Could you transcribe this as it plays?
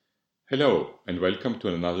Hello, and welcome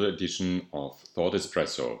to another edition of Thought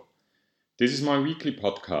Espresso. This is my weekly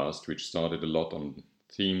podcast, which started a lot on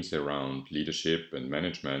themes around leadership and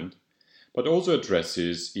management, but also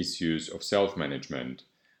addresses issues of self management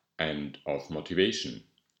and of motivation.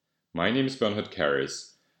 My name is Bernhard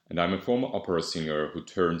Karras, and I'm a former opera singer who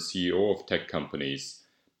turned CEO of tech companies,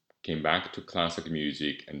 came back to classical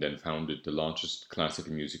music, and then founded the largest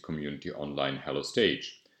classical music community online, Hello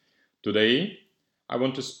Stage. Today, I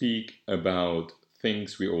want to speak about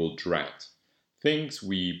things we all dread, things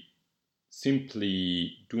we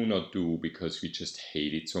simply do not do because we just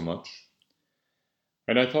hate it so much.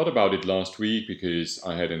 And I thought about it last week because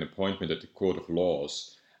I had an appointment at the Court of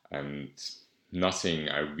Laws and nothing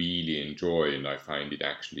I really enjoy, and I find it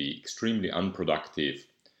actually extremely unproductive.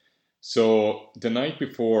 So the night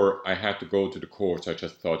before I had to go to the courts, I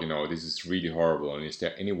just thought, this is really horrible, and is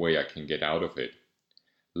there any way I can get out of it?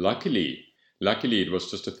 Luckily, it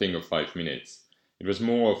was just a thing of 5 minutes. It was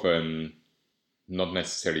more of an not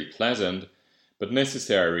necessarily pleasant, but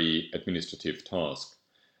necessary administrative task.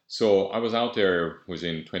 So I was out there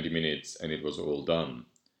within 20 minutes and it was all done.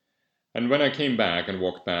 And when I came back and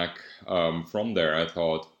walked back from there, I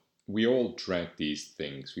thought, we all dread these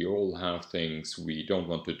things. We all have things we don't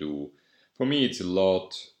want to do. For me, it's a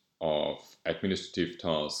lot of administrative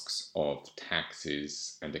tasks, of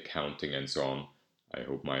taxes and accounting and so on. I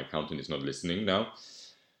hope my accountant is not listening now,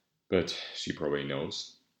 but she probably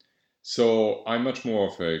knows. So I'm much more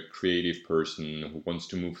of a creative person who wants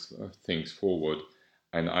to move things forward,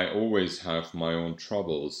 and I always have my own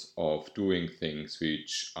troubles of doing things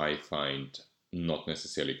which I find not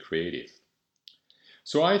necessarily creative.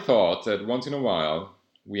 So I thought that once in a while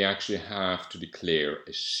we actually have to declare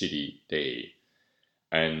a shitty day.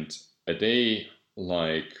 And a day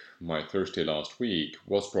like my Thursday last week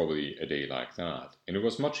was probably a day like that. And it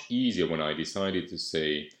was much easier when I decided to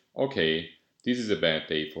say, okay, this is a bad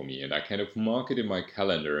day for me. And I kind of mark it in my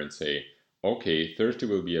calendar and say, okay, Thursday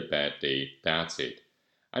will be a bad day. That's it.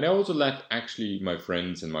 And I also let actually my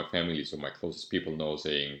friends and my family, so my closest people know,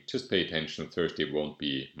 saying, just pay attention, Thursday won't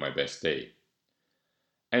be my best day.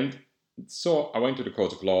 And so I went to the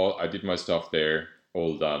Court of Law, I did my stuff there,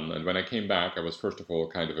 all done. And when I came back, I was first of all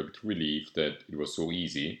kind of a bit relieved that it was so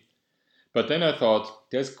easy. But then I thought,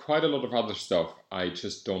 there's quite a lot of other stuff I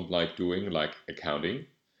just don't like doing, like accounting.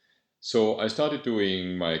 So I started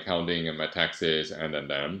doing my accounting and my taxes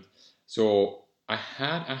and. So I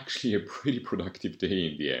had actually a pretty productive day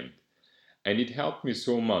in the end. And it helped me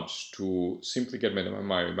so much to simply get my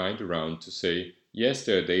mind around to say, yes,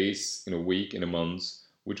 there are days in a week, in a month,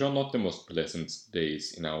 which are not the most pleasant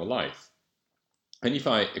days in our life. And if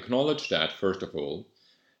I acknowledge that, first of all,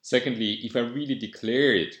 secondly, if I really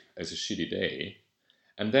declare it as a shitty day,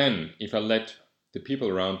 and then if I let the people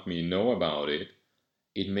around me know about it,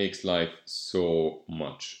 it makes life so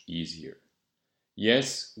much easier.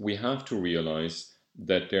 Yes, we have to realize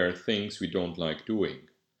that there are things we don't like doing.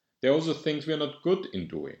 There are also things we are not good in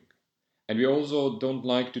doing. And we also don't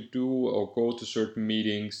like to do or go to certain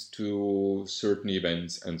meetings, to certain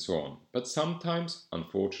events, and so on. But sometimes,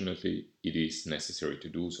 unfortunately, it is necessary to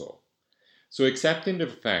do so. So accepting the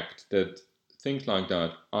fact that things like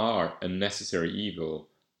that are a necessary evil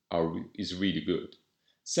is really good.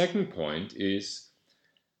 Second point is,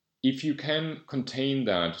 if you can contain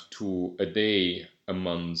that to a day, a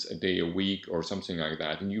month, a day, a week, or something like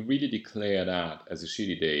that, and you really declare that as a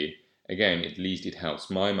shitty day, again, at least it helps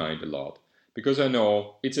my mind a lot, because I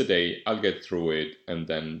know it's a day, I'll get through it, and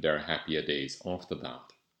then there are happier days after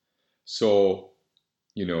that. So,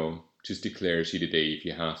 just declare a shitty day if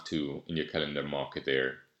you have to in your calendar, mark it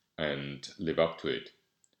there, and live up to it.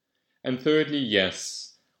 And thirdly,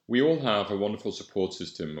 yes, we all have a wonderful support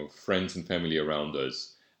system of friends and family around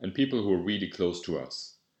us, and people who are really close to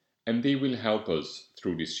us. And they will help us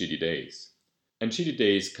through these shitty days. And shitty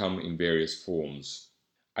days come in various forms.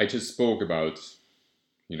 I just spoke about,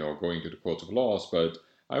 going to the Court of Laws, but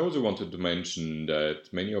I also wanted to mention that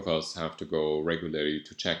many of us have to go regularly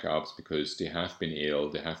to checkups because they have been ill,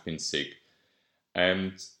 they have been sick.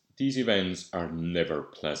 And these events are never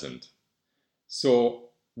pleasant.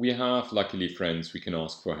 So we have, luckily, friends we can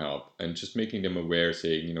ask for help, and just making them aware,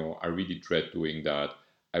 saying, I really dread doing that.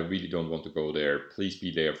 I really don't want to go there. Please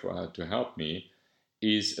be there to help me,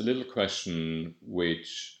 is a little question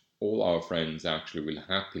which all our friends actually will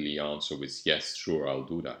happily answer with, yes, sure, I'll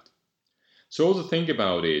do that. So also think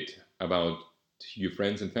about it, about your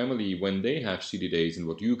friends and family when they have shitty days and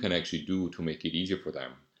what you can actually do to make it easier for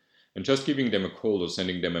them. And just giving them a call or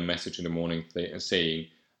sending them a message in the morning saying,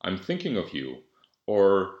 I'm thinking of you,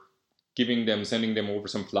 or sending them over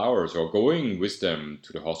some flowers, or going with them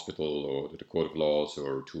to the hospital or to the court of laws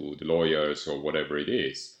or to the lawyers or whatever it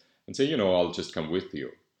is, and say, I'll just come with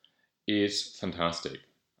you, is fantastic.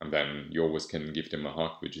 And then you always can give them a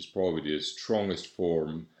hug, which is probably the strongest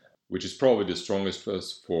form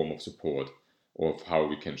of support, of how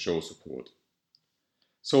we can show support.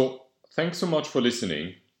 So thanks so much for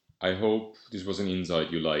listening. I hope this was an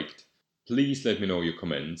insight you liked. Please let me know your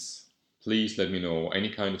comments. Please let me know any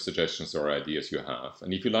kind of suggestions or ideas you have.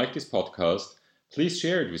 And if you like this podcast, please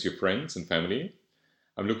share it with your friends and family.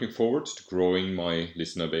 I'm looking forward to growing my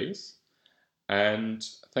listener base. And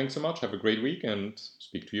thanks so much. Have a great week and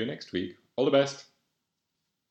speak to you next week. All the best.